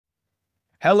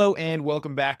Hello and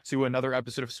welcome back to another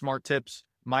episode of SmartTips.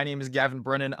 My name is Gavin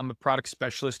Brennen. I'm a product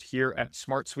specialist here at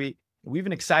SmartSuite. We have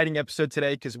an exciting episode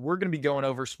today because we're going to be going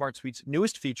over SmartSuite's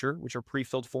newest feature, which are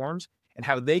pre-filled forms, and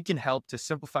how they can help to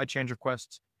simplify change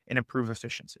requests and improve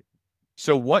efficiency.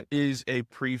 So what is a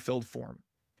pre-filled form?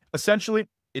 Essentially,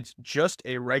 it's just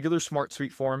a regular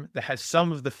SmartSuite form that has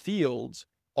some of the fields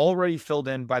already filled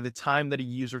in by the time that a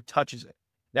user touches it.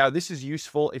 Now, this is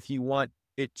useful if you want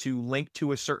it to link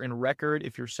to a certain record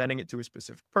if you're sending it to a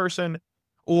specific person,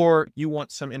 or you want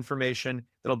some information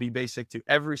that'll be basic to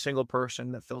every single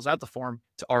person that fills out the form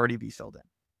to already be filled in.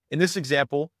 In this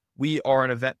example, we are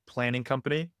an event planning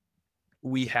company.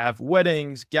 We have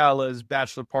weddings, galas,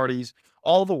 bachelor parties,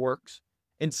 all the works.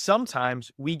 And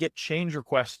sometimes we get change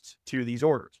requests to these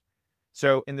orders.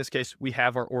 So in this case, we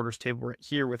have our orders table right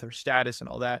here with our status and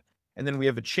all that. And then we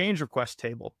have a change request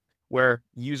table where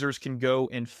users can go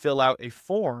and fill out a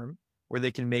form where they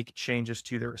can make changes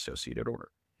to their associated order.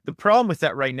 The problem with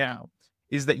that right now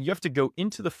is that you have to go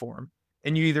into the form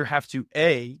and you either have to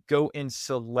go and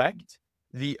select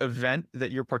the event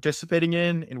that you're participating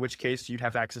in which case you'd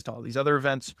have access to all these other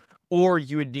events, or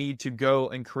you would need to go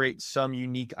and create some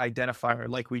unique identifier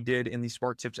like we did in the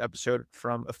SmartTips episode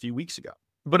from a few weeks ago.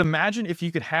 But imagine if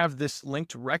you could have this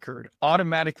linked record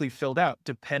automatically filled out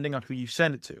depending on who you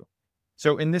send it to.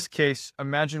 So in this case,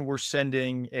 imagine we're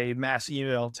sending a mass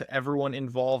email to everyone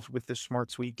involved with the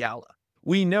SmartSuite Gala.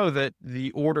 We know that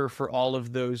the order for all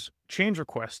of those change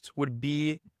requests would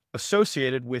be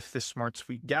associated with the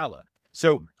SmartSuite Gala.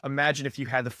 So imagine if you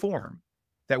had the form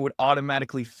that would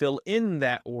automatically fill in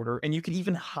that order, and you could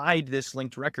even hide this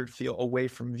linked record field away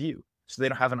from view so they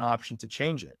don't have an option to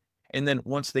change it. And then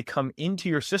once they come into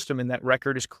your system and that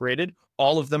record is created,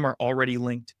 all of them are already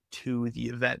linked to the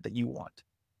event that you want.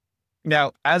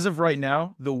 Now, as of right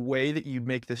now, the way that you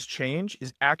make this change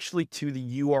is actually to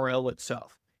the URL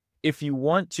itself. If you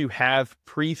want to have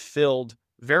pre-filled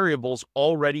variables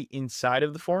already inside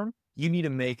of the form, you need to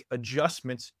make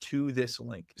adjustments to this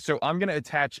link. So I'm going to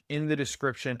attach in the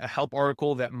description a help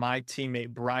article that my teammate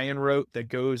Brian wrote that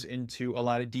goes into a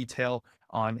lot of detail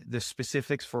on the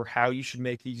specifics for how you should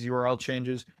make these URL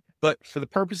changes. But for the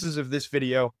purposes of this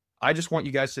video, I just want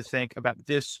you guys to think about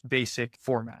this basic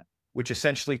format, which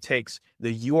essentially takes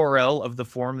the URL of the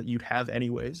form that you'd have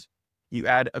anyways. You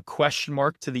add a question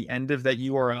mark to the end of that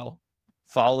URL,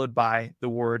 followed by the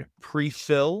word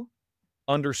prefill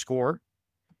 _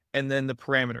 and then the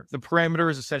parameter. The parameter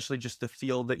is essentially just the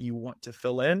field that you want to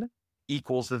fill in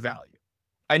equals the value.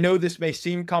 I know this may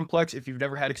seem complex. If you've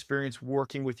never had experience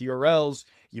working with URLs,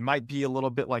 you might be a little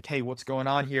bit like, hey, what's going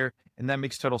on here? And that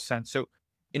makes total sense. So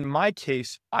in my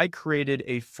case, I created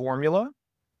a formula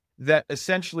that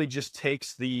essentially just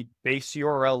takes the base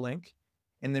URL link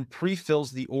and then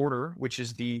pre-fills the order, which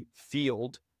is the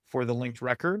field for the linked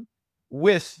record,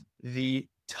 with the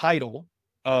title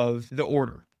of the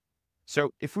order.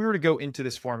 So if we were to go into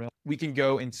this formula, we can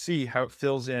go and see how it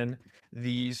fills in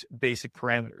these basic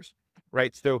parameters,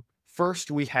 right? So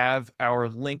first we have our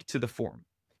link to the form.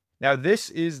 Now this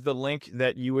is the link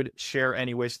that you would share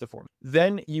anyways to the form.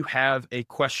 Then you have a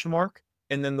question mark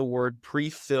and then the word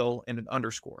pre-fill and an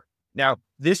underscore. Now,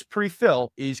 this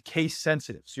pre-fill is case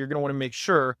sensitive. So you're going to want to make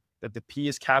sure that the P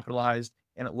is capitalized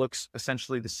and it looks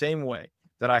essentially the same way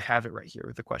that I have it right here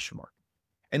with the question mark.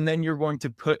 And then you're going to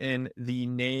put in the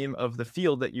name of the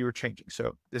field that you were changing.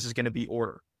 So this is going to be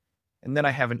order. And then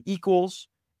I have an equals,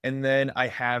 and then I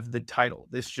have the title.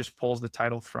 This just pulls the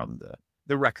title from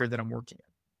the record that I'm working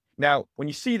in. Now, when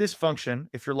you see this function,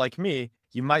 if you're like me,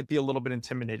 you might be a little bit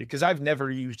intimidated because I've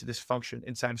never used this function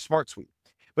inside of SmartSuite.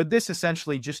 But this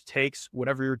essentially just takes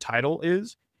whatever your title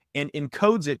is and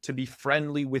encodes it to be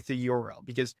friendly with the URL,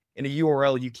 because in a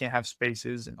URL, you can't have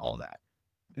spaces and all that.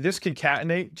 This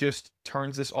concatenate just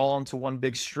turns this all into one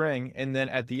big string. And then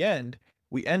at the end,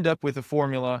 we end up with a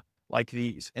formula like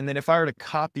these. And then if I were to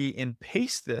copy and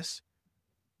paste this,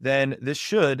 then this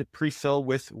should pre-fill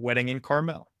with wedding in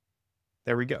Carmel.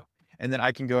 There we go. And then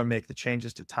I can go and make the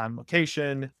changes to time,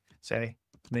 location, say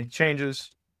make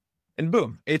changes. And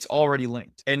boom, it's already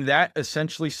linked. And that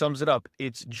essentially sums it up.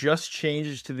 It's just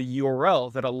changes to the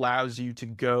URL that allows you to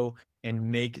go and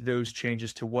make those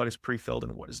changes to what is pre-filled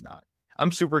and what is not.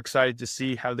 I'm super excited to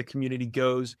see how the community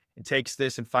goes and takes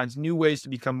this and finds new ways to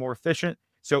become more efficient.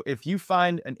 So if you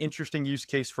find an interesting use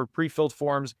case for pre-filled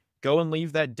forms, go and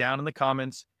leave that down in the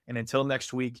comments. And until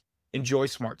next week, enjoy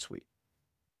SmartSuite.